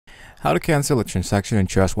How to cancel a transaction in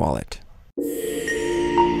Trust Wallet.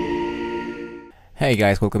 Hey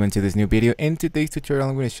guys, welcome into this new video. In today's tutorial,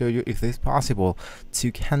 I'm going to show you if it's possible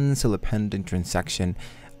to cancel a pending transaction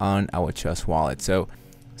on our Trust Wallet. So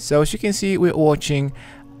as you can see, we're watching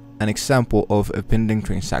an example of a pending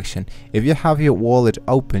transaction. If you have your wallet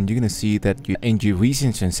open, you're going to see that in your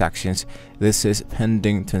recent transactions, this is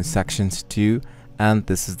pending transactions 2, and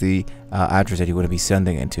this is the address that you're going to be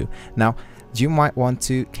sending into. Now, you might want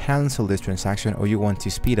to cancel this transaction, or you want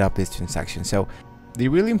to speed up this transaction. So the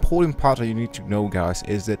really important part that you need to know, guys,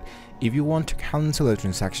 is that if you want to cancel a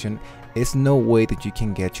transaction, there's no way that you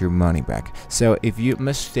can get your money back. So if you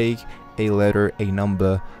mistake a letter, a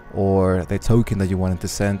number, or the token that you wanted to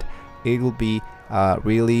send, it will be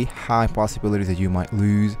really high possibility that you might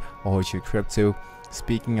lose all your crypto.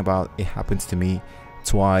 Speaking about, it happens to me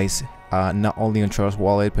twice, not only on Trust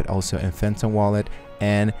Wallet but also in Phantom Wallet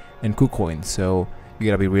and in KuCoin. So you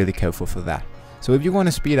gotta be really careful for that. So if you want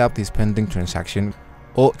to speed up this pending transaction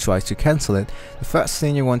or try to cancel it, the first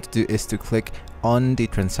thing you want to do is to click on the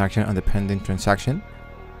transaction, on the pending transaction,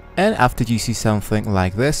 and after you see something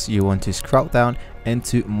like this, you want to scroll down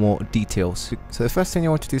into more details. So the first thing you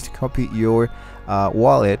want to do is to copy your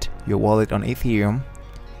wallet on Ethereum.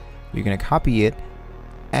 You're gonna copy it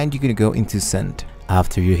and you're gonna go into send.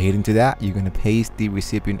 After you hit into that, you're gonna paste the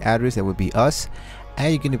recipient address, that would be us,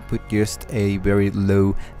 and you're gonna put just a very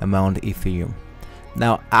low amount of Ethereum.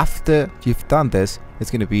 Now after you've done this, it's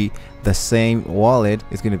going to be the same wallet.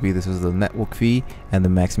 It's going to be, this is the network fee and the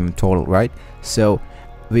maximum total, right? So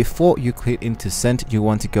before you click into send, you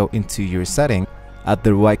want to go into your setting at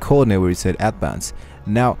the right corner where it said advanced.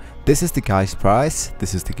 Now this is the gas price,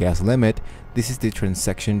 this is the gas limit, this is the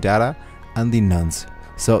transaction data, and the nonce.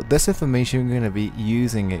 So this information we're going to be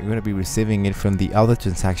using it, we're going to be receiving it from the other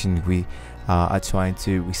transaction we are trying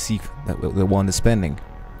to receive, that the one that's spending.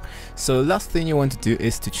 So the last thing you want to do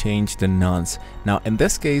is to change the nonce. Now in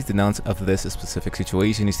this case, the nonce of this specific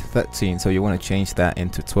situation is 13, so you want to change that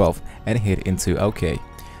into 12 and hit into OK.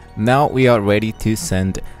 Now we are ready to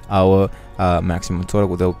send our maximum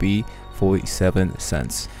total, that will be 47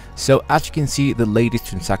 cents. So as you can see, the latest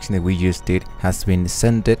transaction that we just did has been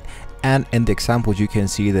sent, and in the example you can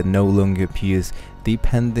see that no longer appears the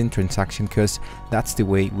pending transaction, because that's the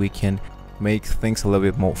way we can make things a little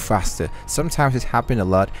bit more faster. Sometimes it's happened a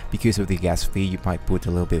lot because of the gas fee. You might put a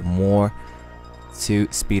little bit more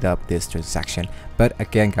to speed up this transaction. But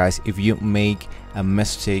again, guys, if you make a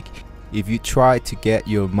mistake, if you try to get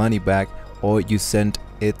your money back or you send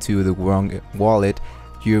it to the wrong wallet,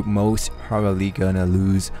 you're most probably gonna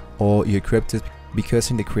lose all your crypto, because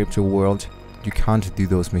in the crypto world you can't do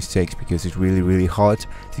those mistakes because it's really hard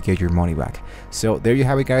to get your money back. So there you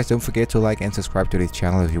have it, guys. Don't forget to like and subscribe to this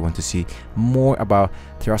channel if you want to see more about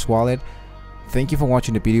Trust Wallet. Thank you for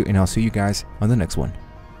watching the video, and I'll see you guys on the next one.